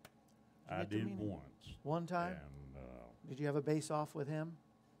 I get to did meet him? once. One time? And Did you have a bass off with him?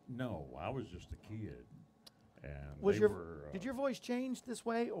 no, I was just a kid. And Was they your were, did your voice change this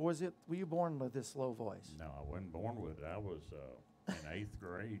way, or were you born with this low voice? No, I wasn't born with it. I was in 8th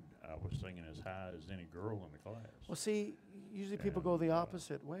grade. I was singing as high as any girl in the class. Well, see, usually people go And, the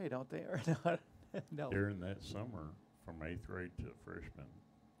opposite way, don't they? Or not? No. During that summer, from 8th grade to freshman,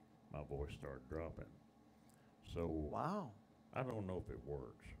 my voice started dropping. So Wow. I don't know if it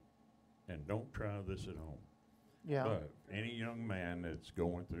works. And don't try this at home. Yeah. But any young man that's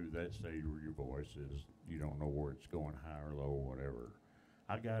going through that stage where your voice is, you don't know where it's going, high or low, whatever.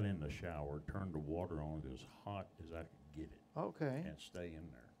 I got in the shower, turned the water on as hot as I could get it, Okay. and stay in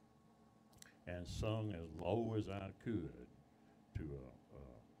there, and sung as low as I could to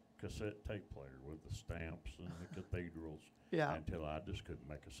a cassette tape player with the stamps and the cathedrals, Yeah. until I just couldn't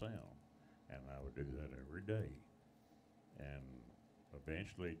make a sound, and I would do that every day, and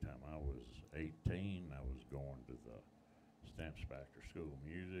eventually, time I was 18, I was going to the Stamp Spector School of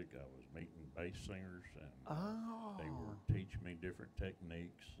Music. I was meeting bass singers, and they were teaching me different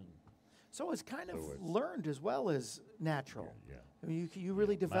techniques. And So it's kind of So it's- learned as well as natural. yeah, I mean, you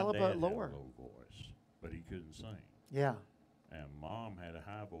really my develop dad a lower. had a low voice, but he couldn't sing. Yeah. And Mom had a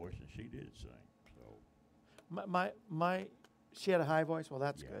high voice, and she did sing. So My she had a high voice. Well,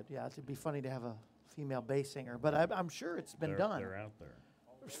 that's Yeah. good. Yeah, it'd be funny to have a female bass singer, but I'm sure it's been they're, done. They're out there.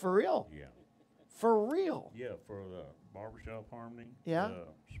 For real. Yeah, For real. yeah. For the barbershop harmony. Yeah. The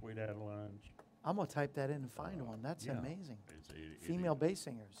Sweet Adelines. I'm gonna type that in and find one. That's yeah. amazing. It Female is. bass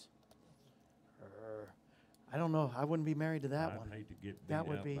singers. I don't know. I wouldn't be married to that I'd one. hate to get beat That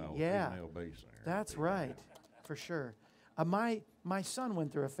would out be- by a yeah. female bass singer. That's right, for sure. My son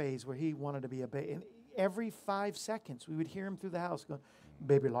went through a phase where he wanted to be a bass, and every 5 seconds we would hear him through the house going,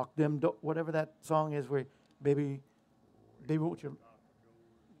 "Baby, lock them whatever that song is, where baby, won't you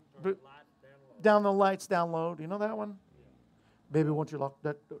down the lights down low? Do you know that one? Baby, won't you lock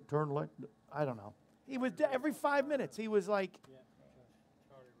that turn light? I don't know. He was every 5 minutes. He was like,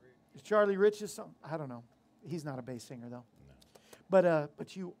 Charlie Rich's song. I don't know. He's not a bass singer though.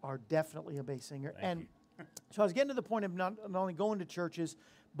 But you are definitely a bass singer. Thank and you. so I was getting to the point of not only going to churches,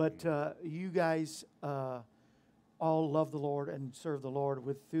 but you guys all love the Lord and serve the Lord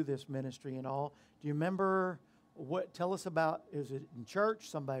through this ministry and all. Do you remember tell us about, is it in church,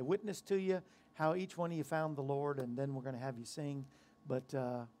 somebody witnessed to you, how each one of you found the Lord, and then we're going to have you sing. But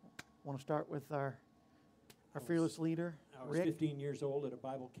want to start with our fearless leader, I was Rick? 15 years old at a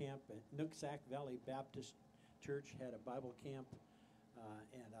Bible camp at Nooksack Valley Baptist Church, had a Bible camp,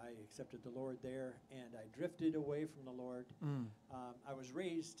 and I accepted the Lord there, and I drifted away from the Lord. I was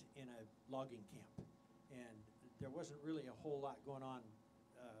raised in a logging camp, and there wasn't really a whole lot going on,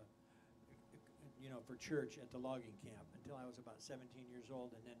 for church at the logging camp until I was about 17 years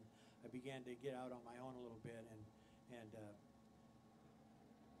old, and then I began to get out on my own a little bit, and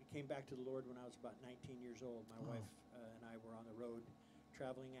came back to the Lord when I was about 19 years old. My wife and I were on the road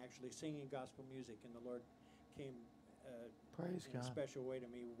traveling, actually singing gospel music, and the Lord came Praise in a God. special way to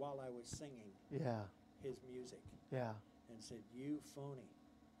me while I was singing Yeah, his music yeah. and said, "You phony."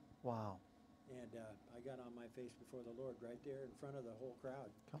 Wow. And I got on my face before the Lord right there in front of the whole crowd,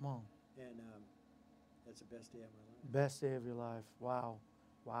 Come on. and that's the best day of my life. Best day of your life. Wow.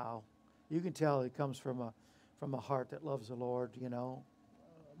 Wow. You can tell it comes from a heart that loves the Lord,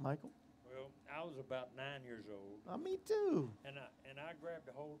 Michael? Well, I was about 9 years old, Me too. and I grabbed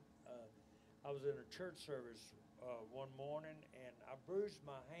a hold. I was in a church service one morning, and I bruised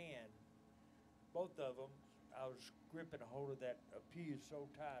my hand, both of them, I was gripping a hold of that pew so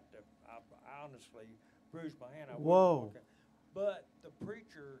tight that I honestly bruised my hand. I wasn't Whoa. walking. But the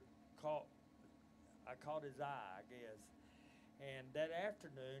preacher I caught his eye, I guess. And that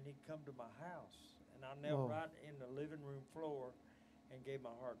afternoon, he come to my house, and I knelt Whoa. right in the living room floor and gave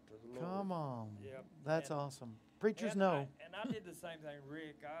my heart to the Lord. Come on. Yep. That's And- awesome. Preachers and know. I did the same thing,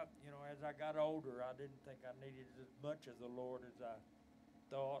 Rick. As I got older, I didn't think I needed as much of the Lord as I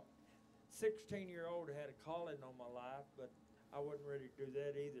thought. 16-year-old had a calling on my life, but I wasn't ready to do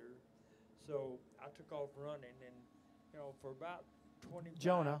that either. So I took off running, and for about 25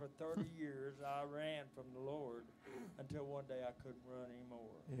 Jonah. or 30 years, I ran from the Lord until one day I couldn't run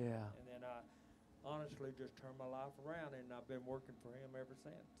anymore. Yeah. And then I honestly just turned my life around, and I've been working for Him ever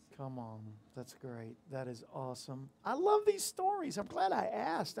since. Come on. That's great. That is awesome. I love these stories. I'm glad I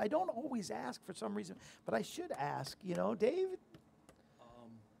asked. I don't always ask for some reason, but I should ask. Dave?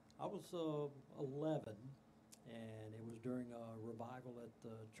 I was 11, and it was during a revival at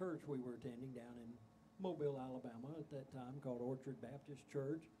the church we were attending down in Mobile, Alabama at that time, called Orchard Baptist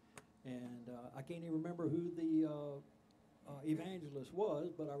Church. And I can't even remember who the evangelist was,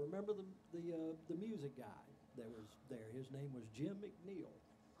 but I remember the music guy that was there. His name was Jim McNeil.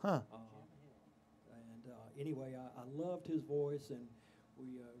 Huh. Anyway, I loved his voice, and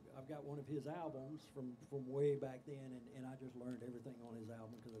I've got one of his albums from way back then, and I just learned everything on his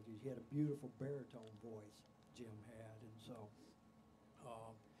album because he had a beautiful baritone voice, Jim had. And so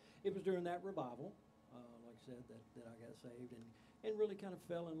it was during that revival, like I said, that I got saved and really kind of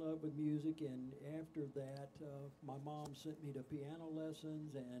fell in love with music. And after that, my mom sent me to piano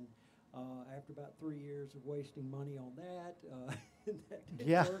lessons, and after about 3 years of wasting money on that, that didn't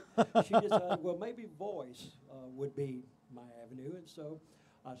Yeah. work, she decided, well, maybe voice would be my avenue. And so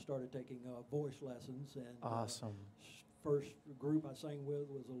I started taking voice lessons. And Awesome. First group I sang with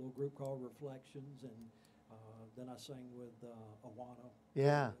was a little group called Reflections, and then I sang with Awana.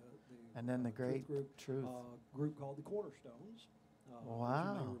 Yeah. And then the great Truth Truth. group called the Cornerstones. Which you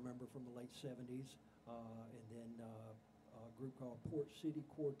Wow. may remember from the late 70s. And then a group called Port City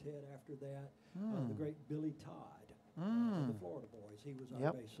Quartet after that. The great Billy Todd of the Florida Boys. He was our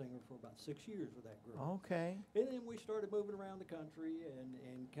Yep. bass singer for about 6 years with that group. Okay. And then we started moving around the country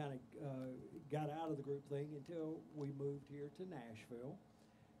and kind of got out of the group thing until we moved here to Nashville.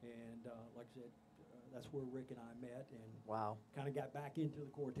 And like I said, that's where Rick and I met, and Wow. kind of got back into the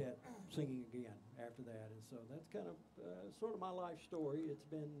quartet singing again after that. And so that's kind of sort of my life story. It's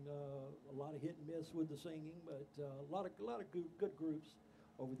been a lot of hit and miss with the singing, but a lot of good groups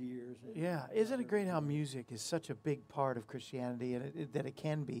over the years. And, Yeah, isn't it great how music is such a big part of Christianity, and that it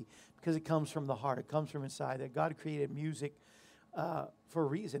can be, because it comes from the heart, it comes from inside, that God created music for a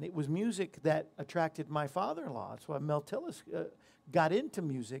reason. It was music that attracted my father-in-law. That's why Mel Tillis got into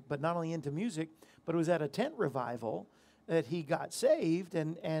music, but not only into music, but it was at a tent revival that he got saved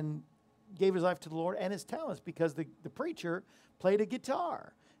and gave his life to the Lord and his talents, because the preacher played a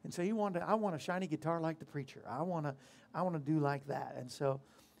guitar. And so I want a shiny guitar like the preacher. I want to do like that. And so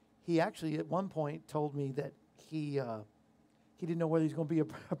he actually at one point told me that he didn't know whether he's going to be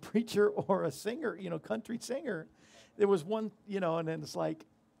a preacher or a singer, country singer. There was one, and then it's like,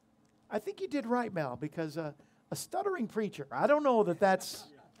 I think you did right, Mel, because a stuttering preacher, I don't know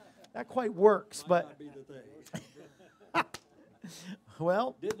that quite works, Might but not be the thing.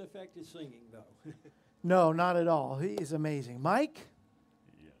 well, Didn't affect his singing, though. no, not at all. He is amazing. Mike?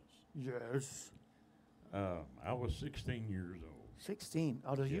 Yes. Yes. I was 16 years old. 16.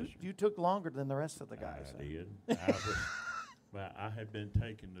 Although Yes, sir. you took longer than the rest of the guys. I did. But I had been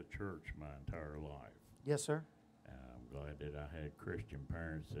taken to church my entire life. Yes, sir. I'm glad that I had Christian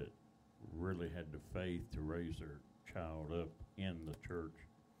parents that really had the faith to raise their child up in the church.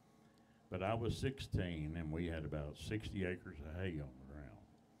 But I was 16, and we had about 60 acres of hay on the ground.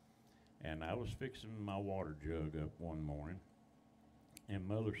 And I was fixing my water jug up one morning, and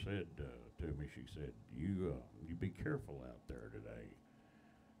Mother said to me, she said, you be careful out there today.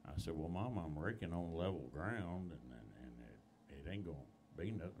 I said, well, Mom, I'm raking on level ground, and it ain't going to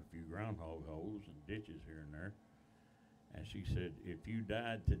be nothing, a few groundhog holes and ditches here and there. And she said, if you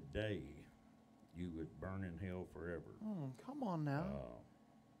died today, you would burn in hell forever. Come on now.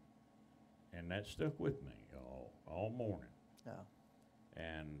 And that stuck with me all morning. Yeah.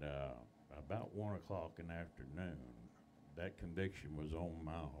 And about 1 o'clock in the afternoon, that conviction was on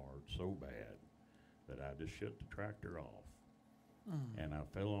my heart so bad that I just shut the tractor off. And I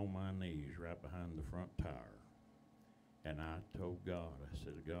fell on my knees right behind the front tire. And I told God, I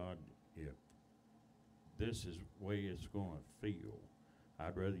said, God, if this is the way it's going to feel,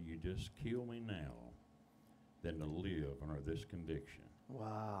 I'd rather you just kill me now than to live under this conviction.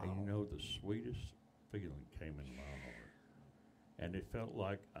 Wow. And you know the sweetest feeling came in my heart. And it felt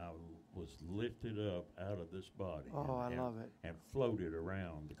like I was lifted up out of this body. Oh, I love it. And floated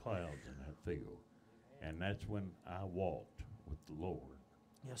around the clouds in that field. And that's when I walked with the Lord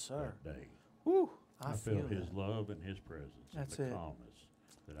Yes, sir. that day. Woo, I feel felt His that. love and His presence. That's and the it. promise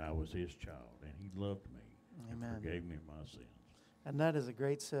that I was His child. And He loved me. Amen. And forgave me my sins. And that is a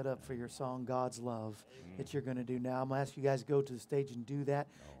great setup for your song, God's Love, that you're going to do now. I'm going to ask you guys to go to the stage and do that.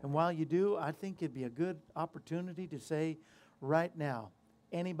 And while you do, I think it'd be a good opportunity to say right now,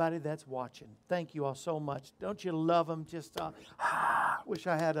 anybody that's watching, thank you all so much. Don't you love them? Just wish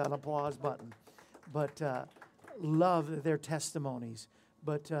I had an applause button. But love their testimonies.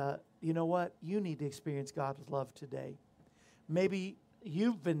 But you know what? You need to experience God's love today. Maybe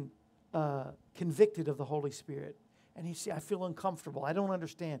you've been convicted of the Holy Spirit. And you see, I feel uncomfortable. I don't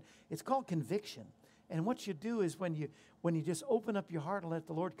understand. It's called conviction. And what you do is when you just open up your heart and let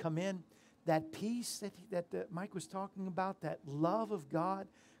the Lord come in, that peace that Mike was talking about, that love of God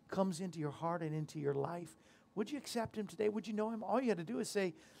comes into your heart and into your life. Would you accept Him today? Would you know Him? All you had to do is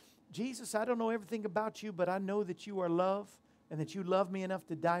say, Jesus, I don't know everything about you, but I know that you are love and that you love me enough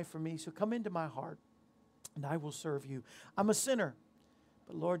to die for me. So come into my heart and I will serve you. I'm a sinner.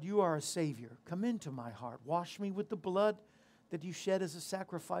 But Lord, you are a Savior. Come into my heart. Wash me with the blood that you shed as a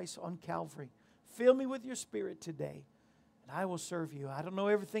sacrifice on Calvary. Fill me with your Spirit today, and I will serve you. I don't know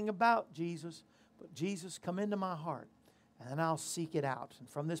everything about Jesus, but Jesus, come into my heart, and then I'll seek it out. And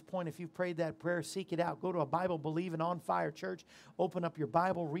from this point, if you've prayed that prayer, seek it out. Go to a Bible-believing, on-fire church. Open up your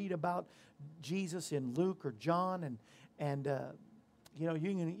Bible. Read about Jesus in Luke or John, and you know, you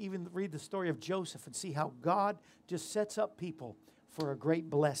can even read the story of Joseph and see how God just sets up people for a great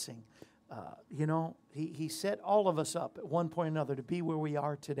blessing. You know, he set all of us up at one point or another to be where we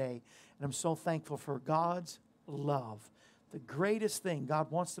are today. And I'm so thankful for God's love. The greatest thing God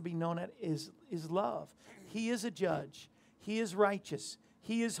wants to be known at is love. He is a judge. He is righteous.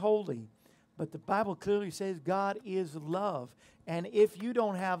 He is holy. But the Bible clearly says God is love. And if you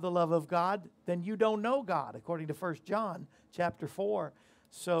don't have the love of God, then you don't know God, according to 1 John chapter 4.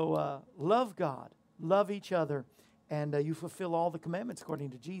 So love God. Love each other. And you fulfill all the commandments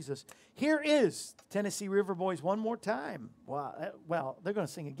according to Jesus. Here is Tennessee River Boys one more time. Well, they're going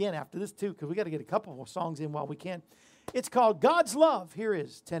to sing again after this too, because we got to get a couple more songs in while we can. It's called God's Love. Here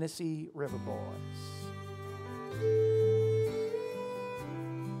is Tennessee River Boys.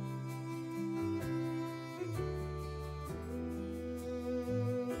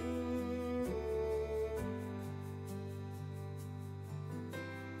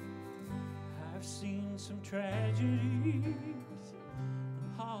 I've seen some tragedies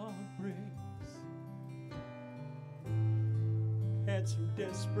and heartbreaks, had some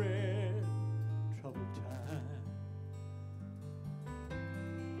desperate, troubled times.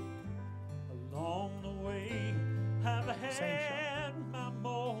 Along the way, I've had my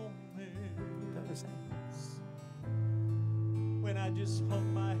moments when I just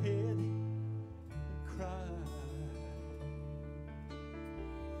hung my head and cried.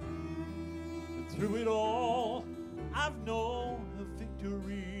 Through it all, I've known a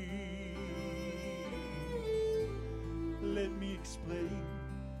victory. Let me explain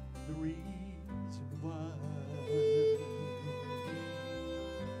the reason why.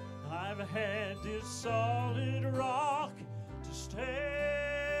 I've had this solid rock to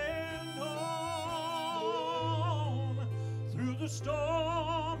stand on. Through the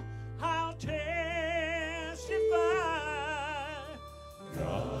storm, I'll testify.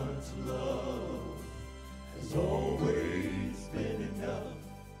 God's love has always been enough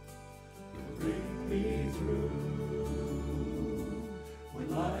to bring me through. When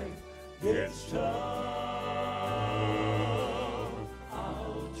life gets tough,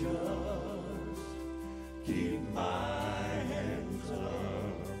 I'll just keep my hands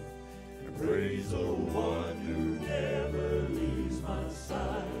up and praise the one who never leaves my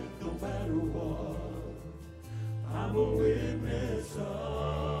side, no matter what. I'm a witness of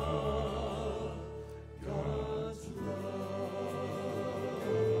God's love.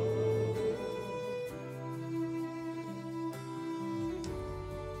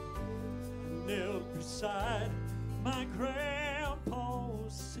 Knelt beside my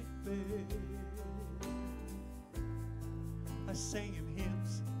grandpa's sick bed. I sang him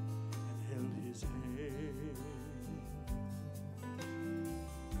hymns and held his hand.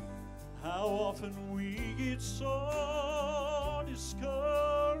 How often we get so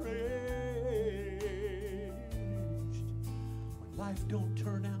discouraged when life don't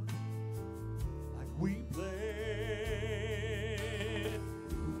turn out like we planned.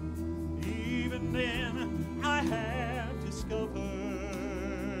 Even then, I have discovered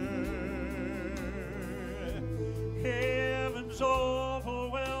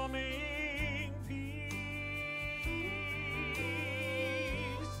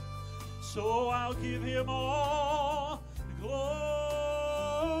So I'll give him all the glory,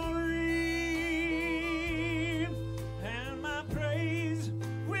 and my praise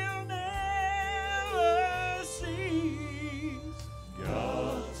will never cease.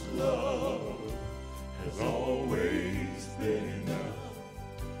 God's love has always been enough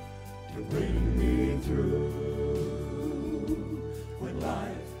to bring me through when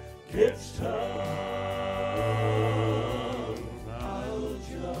life gets tough. I'll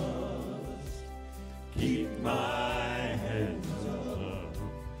just keep my hands up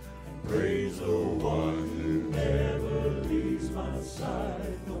and praise the one who never leaves my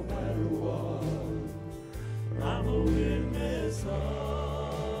side, no matter what. I'm a witness of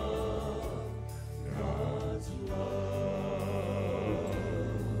God's love.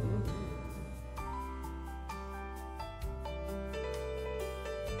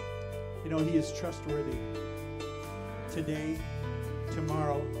 You know, He is trustworthy today,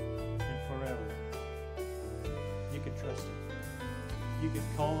 tomorrow, and forever. You can trust Him. You can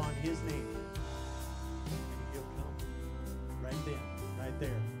call on His name, and He'll come right then, right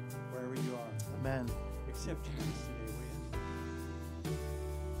there, wherever you are. Amen. Accept Jesus today, will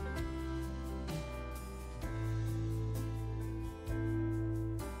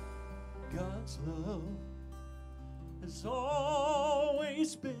you? God's love has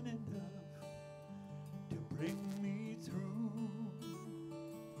always been enough to bring me through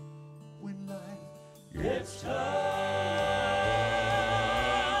when life gets tough.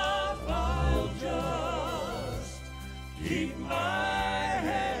 I'll just keep my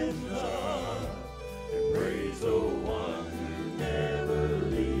hands up and praise the one who never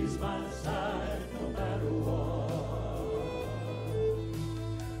leaves my side, no matter what.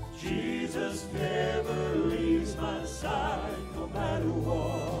 Jesus never leaves my side, no matter what.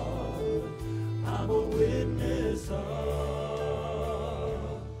 I'm a witness of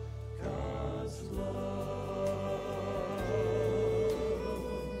God's love.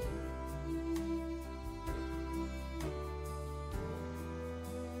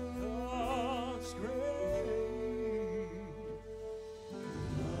 God's great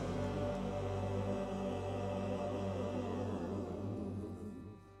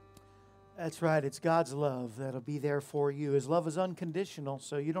That's right. It's God's love that'll be there for you. His love is unconditional,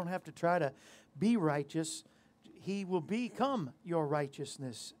 so you don't have to try to be righteous. He will become your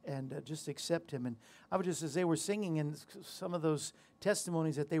righteousness, and just accept Him. And I would just, as they were singing, and some of those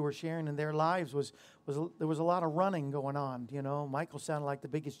testimonies that they were sharing in their lives was there was a lot of running going on. You know, Michael sounded like the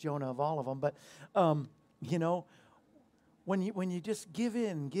biggest Jonah of all of them. But you know, when you just give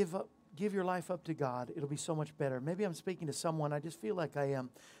your life up to God, it'll be so much better. Maybe I'm speaking to someone, I just feel like I am,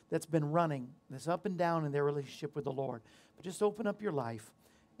 that's been running, that's up and down in their relationship with the Lord. But just open up your life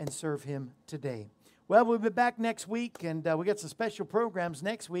and serve Him today. Well, we'll be back next week, and we got some special programs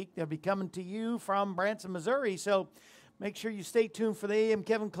next week. They'll be coming to you from Branson, Missouri. So make sure you stay tuned for the AM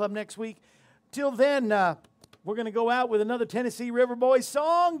Kevin Club next week. Till then, we're going to go out with another Tennessee River Boys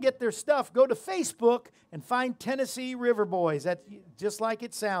song. Get their stuff. Go to Facebook and find Tennessee River Boys. That's just like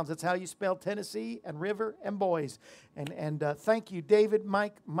it sounds. That's how you spell Tennessee and River and Boys. And thank you, David,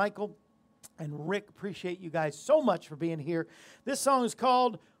 Mike, Michael, and Rick. Appreciate you guys so much for being here. This song is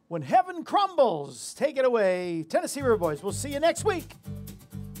called When Heaven Crumbles. Take it away, Tennessee River Boys. We'll see you next week.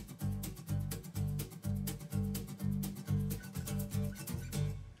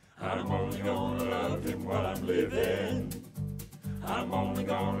 I'm only gonna love Him while I'm living. I'm only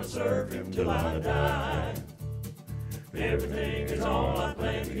gonna serve Him till I die. Everything is all I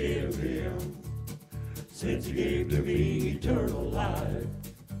plan to give Him, since He gave to me eternal life.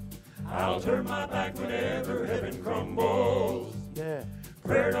 I'll turn my back whenever heaven crumbles. Yeah.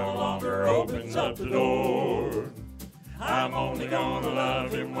 Prayer no longer opens up the door. I'm only gonna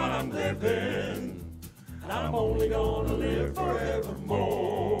love Him while I'm living. I'm only gonna live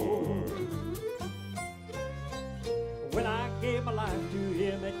forevermore. When I gave my life to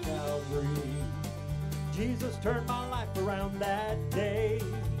Him at Calvary, Jesus turned my life around that day.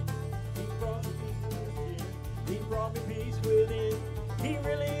 He brought me peace within. He brought me peace within. He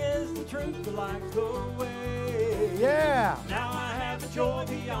really is the truth, the life's the way. Yeah. Now I have the joy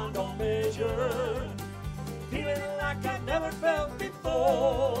beyond all measure, feeling like I've never felt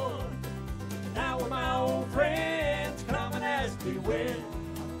before. Now when my old friends come and ask me when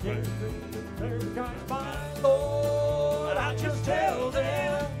they're coming by, Lord, I just tell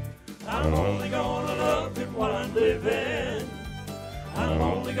them I'm only gonna love Him while I'm living. I'm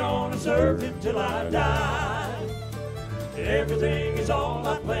only gonna serve Him till I die. Everything is all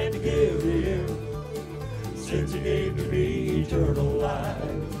I plan to give Him, since He gave to me eternal life.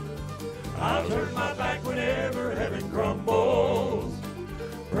 I'll turn my back whenever heaven crumbles.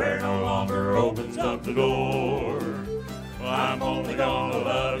 Prayer no longer opens up the door. Well, I'm only gonna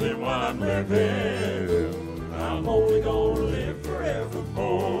love him while I'm living. I'm only gonna live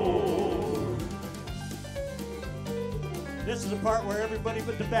forevermore. This is the part where everybody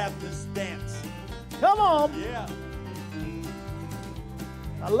but the Baptists dance. Come on. Yeah.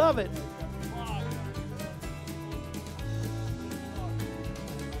 I love it.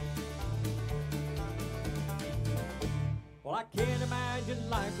 Well, I can't imagine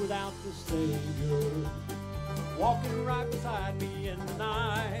life without the Savior walking right beside me in the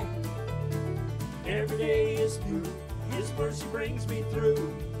night. Every day is new, His mercy brings me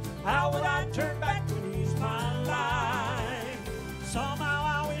through. How would I turn back when He's my life? Somehow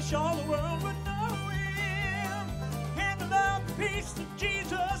I wish all the world would know Him and the love and peace that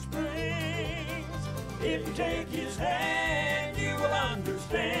Jesus brings. If you take His hand, you will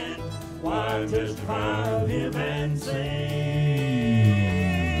understand why I testify of Him and sing.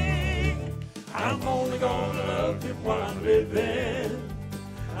 I'm only gonna love him while I'm living.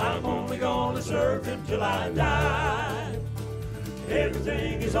 I'm only gonna serve him till I die.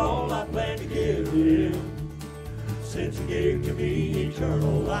 Everything is all I plan to give him, since he gave to me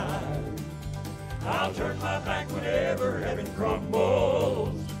eternal life. I'll turn my back whenever heaven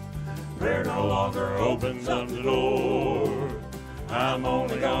crumbles. Prayer no longer opens up the door. I'm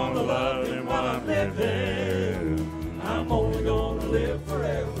only gonna love him while I'm living. I'm only gonna live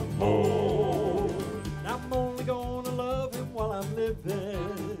forevermore. I'm only gonna love Him while I'm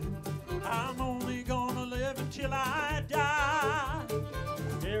living. I'm only gonna live until I die.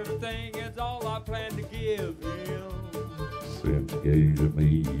 Everything is all I plan to give him. Since he gave to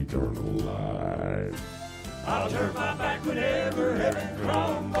me eternal life. I'll turn my back whenever heaven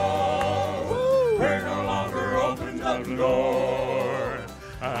crumbles. Prayer no longer opens up the door.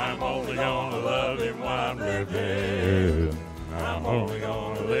 I'm only gonna love him while I'm living. I'm only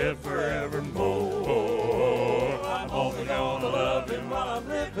gonna live forevermore. I'm only gonna love him while I'm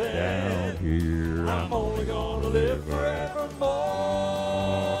living. Down here, I'm only gonna